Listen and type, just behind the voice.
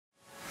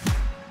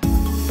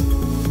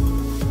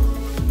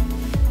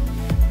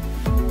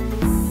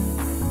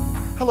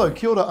Hello,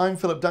 kia ora, I'm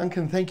Philip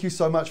Duncan. Thank you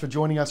so much for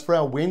joining us for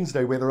our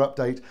Wednesday weather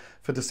update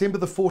for December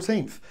the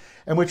 14th.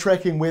 And we're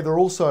tracking weather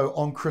also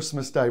on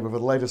Christmas Day with the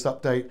latest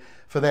update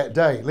for that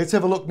day. Let's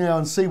have a look now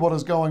and see what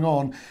is going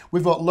on.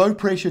 We've got low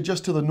pressure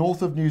just to the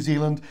north of New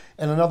Zealand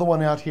and another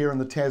one out here in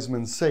the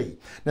Tasman Sea.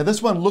 Now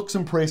this one looks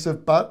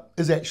impressive but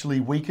is actually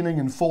weakening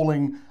and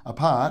falling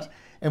apart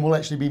and will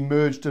actually be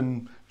merged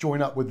and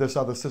join up with this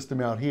other system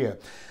out here.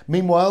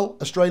 Meanwhile,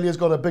 Australia's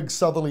got a big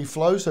southerly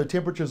flow, so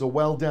temperatures are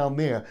well down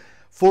there.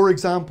 For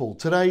example,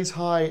 today's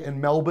high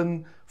in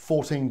Melbourne,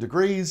 14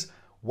 degrees.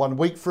 1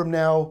 week from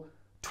now,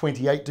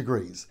 28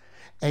 degrees.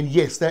 And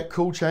yes, that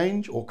cool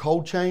change or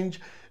cold change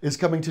is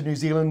coming to New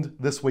Zealand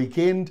this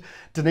weekend.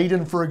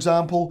 Dunedin, for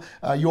example,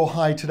 your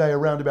high today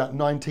around about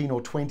 19 or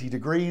 20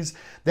 degrees.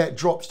 That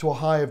drops to a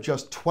high of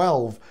just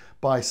 12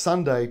 by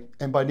Sunday,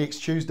 and by next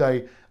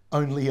Tuesday,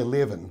 only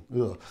 11.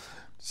 Ugh.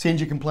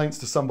 Send your complaints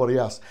to somebody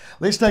else.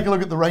 Let's take a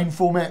look at the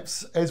rainfall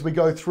maps as we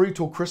go through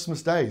till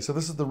Christmas Day. So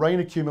this is the rain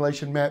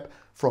accumulation map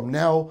from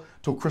now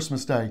till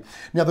Christmas Day.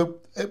 Now,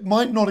 it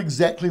might not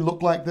exactly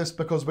look like this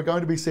because we're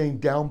going to be seeing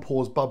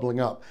downpours bubbling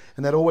up,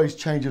 and that always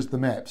changes the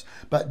maps.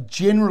 But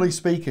generally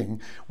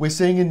speaking, we're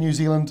seeing in New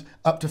Zealand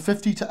up to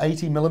 50 to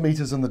 80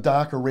 millimetres in the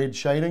darker red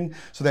shading.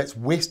 So that's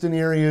western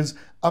areas,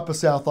 upper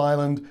South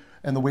Island,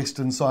 and the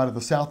western side of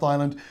the South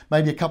Island,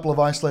 maybe a couple of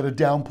isolated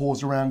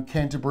downpours around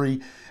Canterbury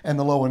and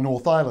the lower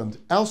North Island.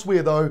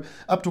 Elsewhere though,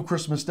 up till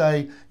Christmas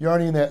Day, you're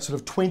only in that sort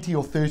of 20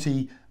 or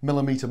 30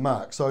 millimetre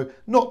mark. So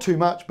not too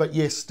much, but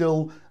yes,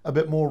 still a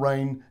bit more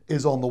rain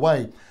is on the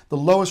way. The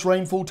lowest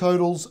rainfall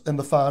totals in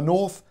the far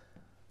north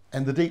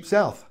and the deep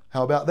south.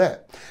 How about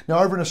that? Now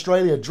over in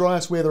Australia,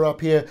 driest weather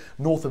up here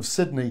north of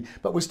Sydney,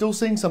 but we're still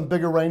seeing some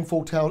bigger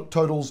rainfall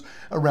totals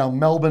around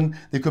Melbourne.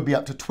 There could be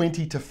up to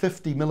 20 to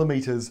 50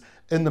 millimetres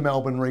in the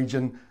Melbourne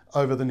region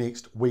over the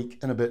next week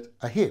and a bit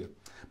ahead.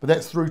 But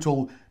that's through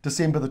till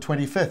December the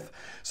 25th.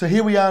 So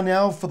here we are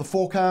now for the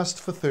forecast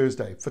for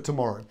Thursday, for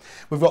tomorrow.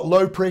 We've got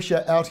low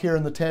pressure out here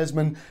in the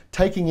Tasman,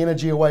 taking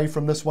energy away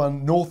from this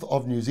one north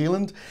of New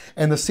Zealand,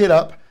 and the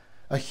setup,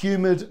 a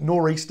humid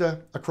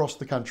nor'easter across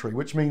the country,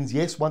 which means,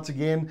 yes, once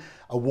again,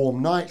 a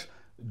warm night,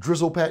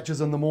 drizzle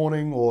patches in the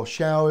morning or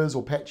showers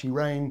or patchy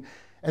rain,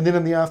 and then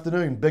in the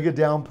afternoon, bigger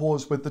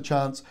downpours with the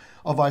chance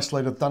of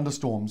isolated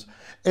thunderstorms.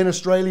 In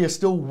Australia,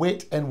 still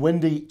wet and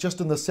windy just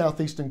in the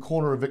southeastern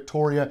corner of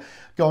Victoria,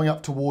 going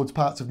up towards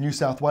parts of New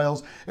South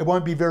Wales. It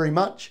won't be very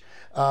much.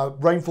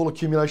 Rainfall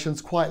accumulation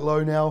is quite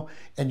low now,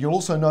 and you'll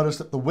also notice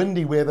that the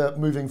windy weather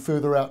moving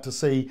further out to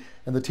sea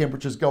and the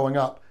temperatures going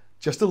up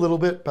just a little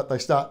bit, but they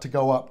start to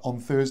go up on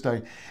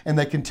Thursday. And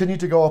they continue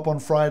to go up on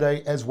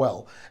Friday as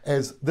well,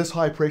 as this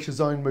high pressure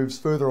zone moves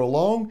further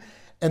along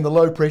and the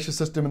low pressure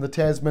system in the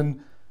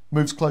Tasman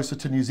moves closer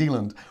to New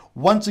Zealand.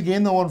 Once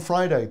again though on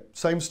Friday,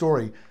 same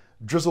story.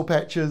 Drizzle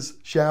patches,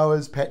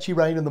 showers, patchy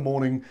rain in the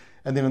morning,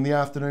 and then in the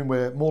afternoon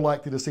we're more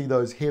likely to see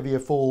those heavier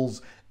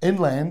falls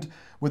inland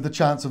with the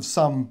chance of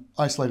some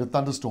isolated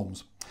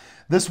thunderstorms.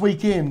 This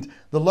weekend,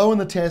 the low in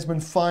the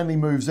Tasman finally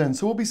moves in,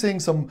 so we'll be seeing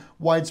some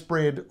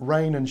widespread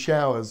rain and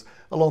showers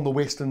along the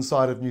western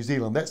side of New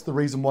Zealand. That's the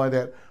reason why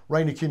that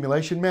rain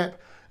accumulation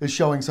map is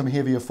showing some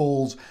heavier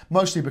falls,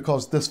 mostly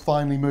because this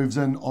finally moves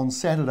in on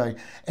Saturday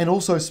and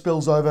also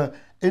spills over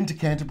into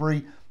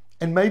Canterbury,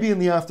 and maybe in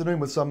the afternoon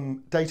with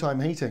some daytime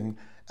heating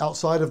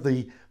outside of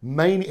the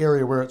main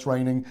area where it's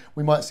raining,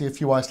 we might see a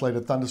few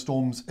isolated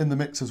thunderstorms in the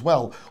mix as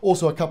well.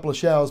 Also a couple of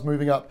showers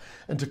moving up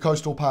into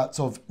coastal parts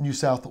of New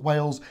South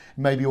Wales,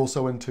 maybe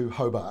also into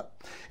Hobart.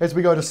 As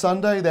we go to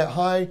Sunday, that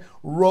high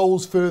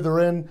rolls further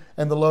in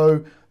and the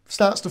low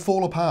starts to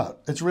fall apart.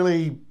 It's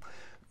really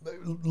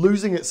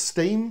losing its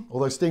steam,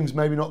 although steam's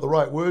maybe not the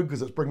right word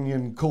because it's bringing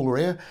in cooler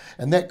air,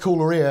 and that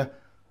cooler air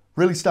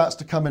really starts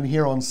to come in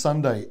here on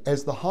Sunday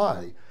as the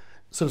high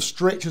sort of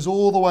stretches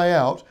all the way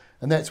out,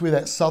 and that's where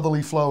that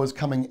southerly flow is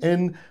coming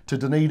in to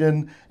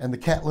Dunedin and the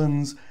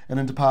Catlins and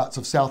into parts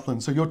of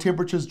Southland. So your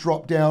temperatures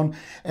drop down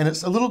and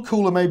it's a little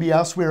cooler maybe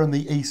elsewhere in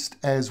the east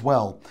as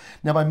well.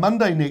 Now by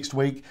Monday next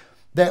week,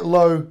 that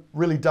low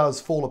really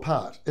does fall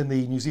apart in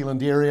the New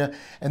Zealand area,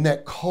 and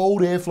that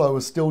cold airflow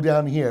is still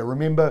down here.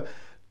 Remember,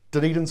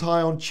 Dunedin's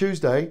high on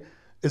Tuesday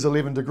is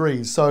 11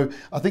 degrees. So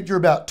I think you're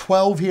about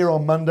 12 here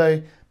on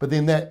Monday, but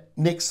then that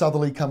next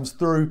southerly comes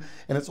through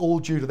and it's all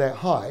due to that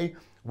high,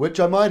 which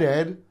I might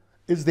add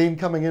is then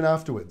coming in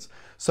afterwards.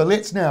 So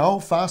let's now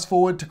fast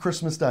forward to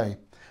Christmas Day,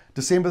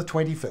 December the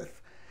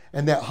 25th.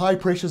 And that high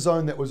pressure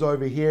zone that was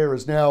over here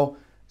is now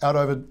out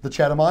over the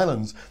Chatham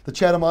Islands. The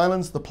Chatham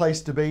Islands, the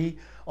place to be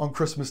on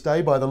Christmas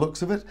Day by the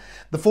looks of it.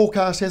 The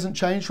forecast hasn't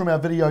changed from our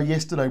video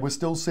yesterday. We're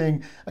still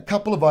seeing a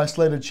couple of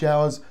isolated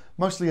showers,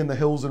 mostly in the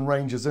hills and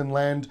ranges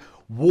inland.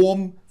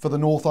 Warm for the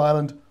North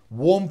Island,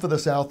 warm for the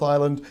South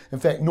Island. In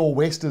fact,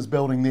 nor'westers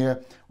building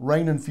there,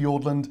 rain in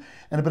Fiordland,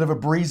 and a bit of a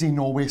breezy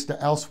nor'wester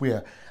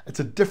elsewhere. It's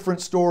a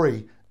different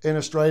story in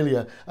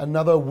Australia.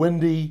 Another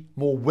windy,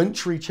 more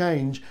wintry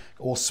change,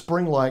 or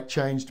spring-like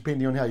change,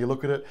 depending on how you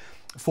look at it,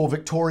 for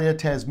Victoria,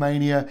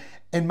 Tasmania,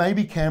 and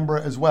maybe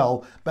Canberra as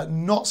well, but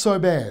not so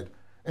bad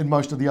in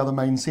most of the other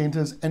main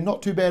centres, and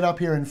not too bad up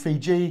here in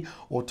Fiji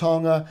or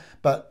Tonga,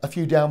 but a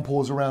few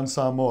downpours around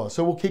Samoa.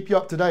 So we'll keep you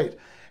up to date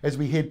as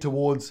we head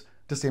towards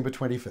December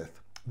 25th.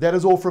 That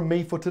is all from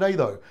me for today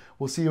though.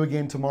 We'll see you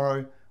again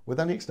tomorrow with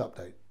our next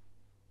update.